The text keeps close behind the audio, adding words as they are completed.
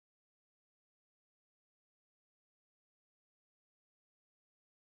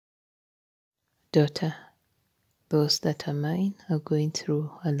Daughter, those that are mine are going through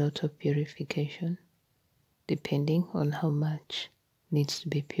a lot of purification, depending on how much needs to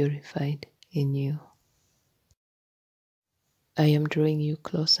be purified in you. I am drawing you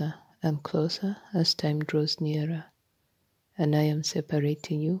closer and closer as time draws nearer, and I am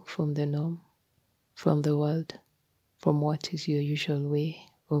separating you from the norm, from the world, from what is your usual way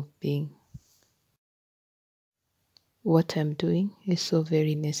of being. What I'm doing is so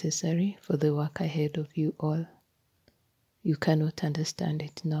very necessary for the work ahead of you all. You cannot understand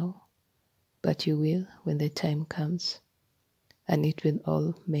it now, but you will when the time comes, and it will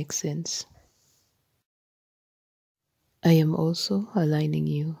all make sense. I am also aligning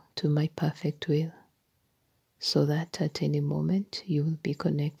you to my perfect will, so that at any moment you will be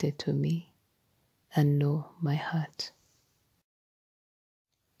connected to me and know my heart.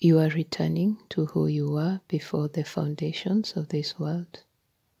 You are returning to who you were before the foundations of this world,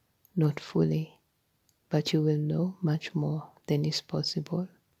 not fully, but you will know much more than is possible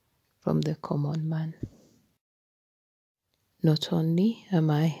from the common man. Not only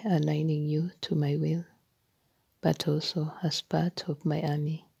am I aligning you to my will, but also as part of my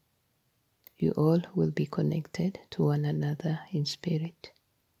army. You all will be connected to one another in spirit,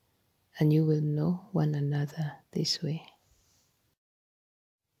 and you will know one another this way.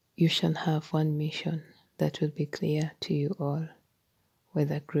 You shall have one mission that will be clear to you all,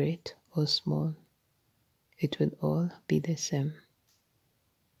 whether great or small. It will all be the same.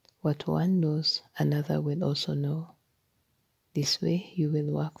 What one knows, another will also know. This way you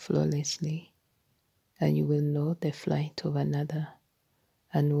will work flawlessly, and you will know the flight of another,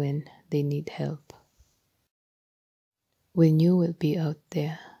 and when they need help. When you will be out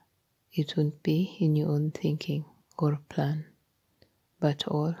there, it won't be in your own thinking or plan, but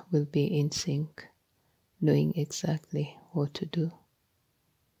all will be in sync, knowing exactly what to do.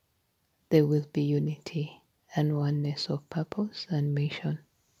 There will be unity and oneness of purpose and mission.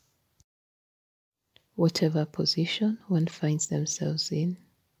 Whatever position one finds themselves in,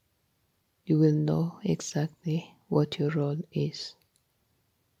 you will know exactly what your role is.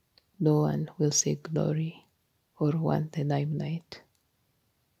 No one will seek glory or want the limelight,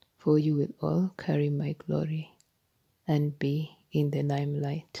 for you will all carry my glory and be in the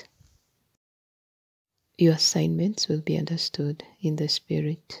limelight. Your assignments will be understood in the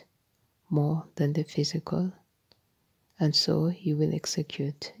spirit more than the physical, and so you will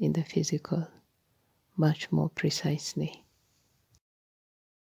execute in the physical much more precisely.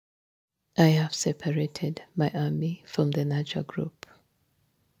 I have separated my army from the larger group,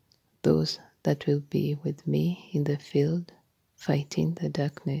 those that will be with me in the field fighting the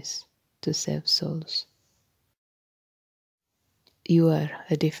darkness to save souls. You are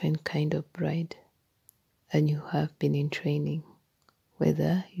a different kind of bride, and you have been in training,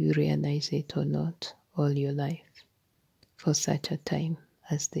 whether you realize it or not, all your life, for such a time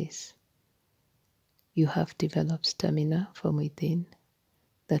as this. You have developed stamina from within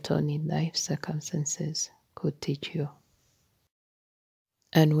that only life circumstances could teach you.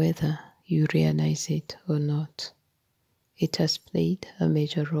 And whether you realize it or not, it has played a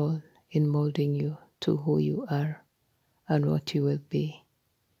major role in molding you to who you are and what you will be,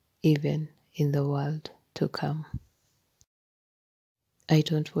 even in the world to come. I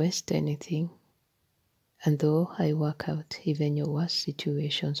don't waste anything, and though I work out even your worst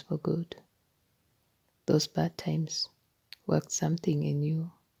situations for good, those bad times work something in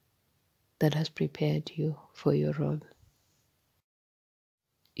you that has prepared you for your role.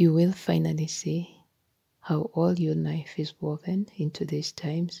 You will finally see how all your life is woven into these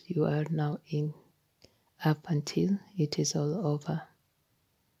times you are now in, up until it is all over.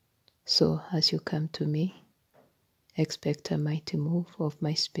 So as you come to me, expect a mighty move of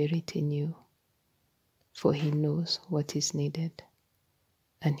my spirit in you, for he knows what is needed,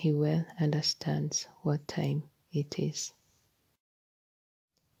 and he well understands what time it is.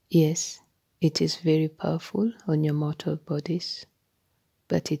 Yes, it is very powerful on your mortal bodies,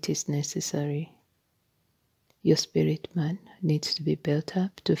 but it is necessary. Your spirit man needs to be built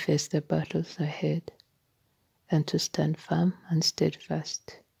up to face the battles ahead and to stand firm and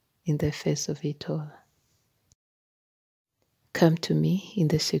steadfast in the face of it all. Come to me in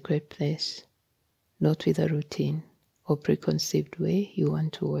the secret place, not with a routine or preconceived way you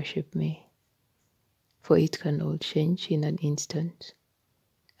want to worship me, for it can all change in an instant,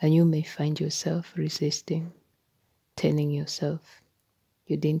 and you may find yourself resisting, telling yourself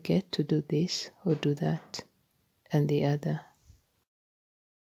you didn't get to do this or do that and the other.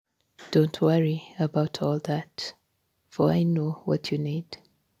 Don't worry about all that, for I know what you need,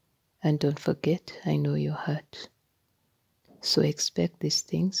 and don't forget I know your heart. So expect these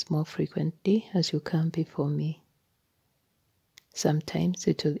things more frequently as you come before me. Sometimes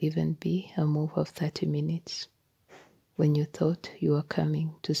it will even be a move of 30 minutes when you thought you were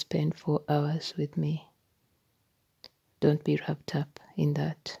coming to spend 4 hours with me. Don't be wrapped up in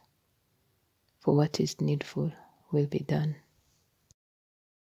that, for what is needful will be done.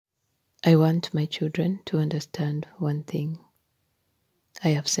 I want my children to understand one thing. I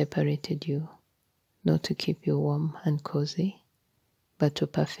have separated you, not to keep you warm and cozy, but to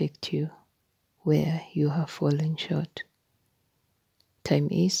perfect you where you have fallen short. Time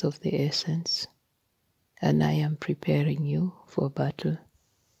is of the essence, and I am preparing you for battle.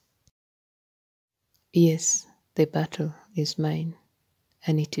 Yes, the battle is mine,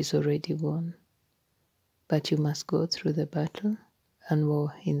 and it is already won. But you must go through the battle and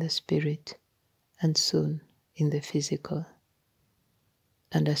war in the spirit, and soon in the physical.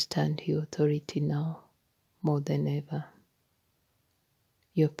 Understand your authority now more than ever.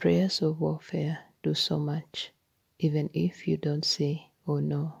 Your prayers of warfare do so much, even if you don't see or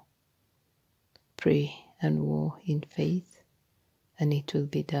know. Pray and war in faith, and it will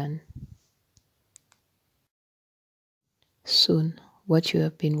be done. Soon, what you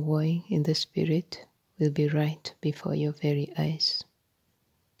have been warring in the spirit will be right before your very eyes.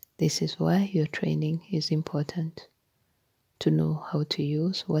 This is why your training is important, to know how to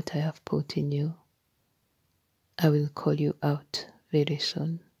use what I have put in you. I will call you out very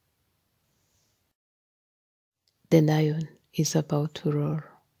soon. The lion is about to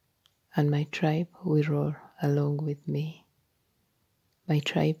roar, and my tribe will roar along with me. My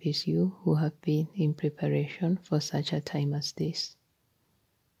tribe is you who have been in preparation for such a time as this.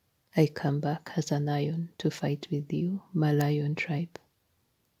 I come back as a lion to fight with you, my lion tribe,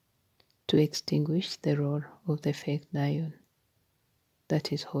 to extinguish the roar of the fake lion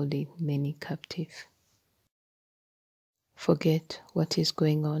that is holding many captive. Forget what is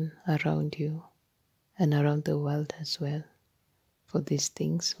going on around you and around the world as well, for these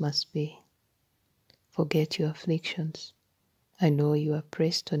things must be. Forget your afflictions. I know you are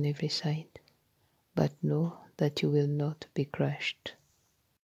pressed on every side, but know that you will not be crushed.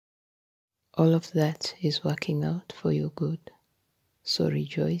 All of that is working out for your good, so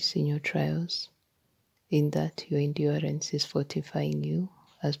rejoice in your trials, in that your endurance is fortifying you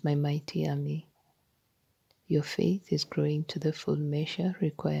as my mighty army. Your faith is growing to the full measure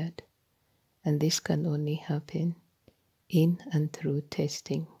required, and this can only happen in and through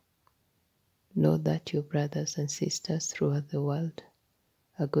testing. Know that your brothers and sisters throughout the world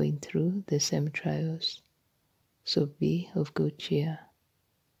are going through the same trials, so be of good cheer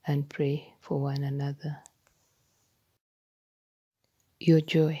and pray for one another. Your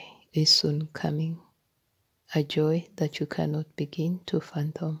joy is soon coming, a joy that you cannot begin to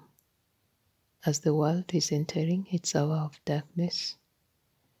fathom. As the world is entering its hour of darkness,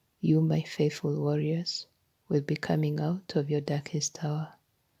 you, my faithful warriors, will be coming out of your darkest hour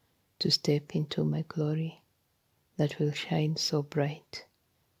to step into my glory that will shine so bright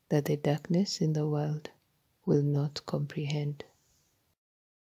that the darkness in the world will not comprehend.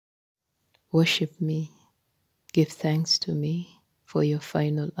 Worship me, give thanks to me, for your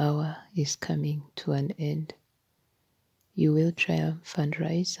final hour is coming to an end. You will triumph and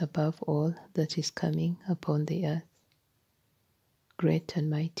rise above all that is coming upon the earth. Great and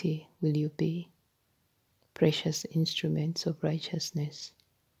mighty will you be, precious instruments of righteousness,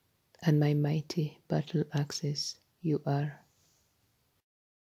 and my mighty battle axes you are.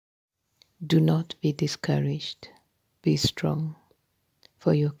 Do not be discouraged, be strong,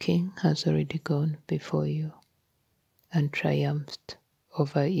 for your King has already gone before you and triumphed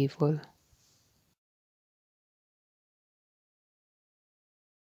over evil.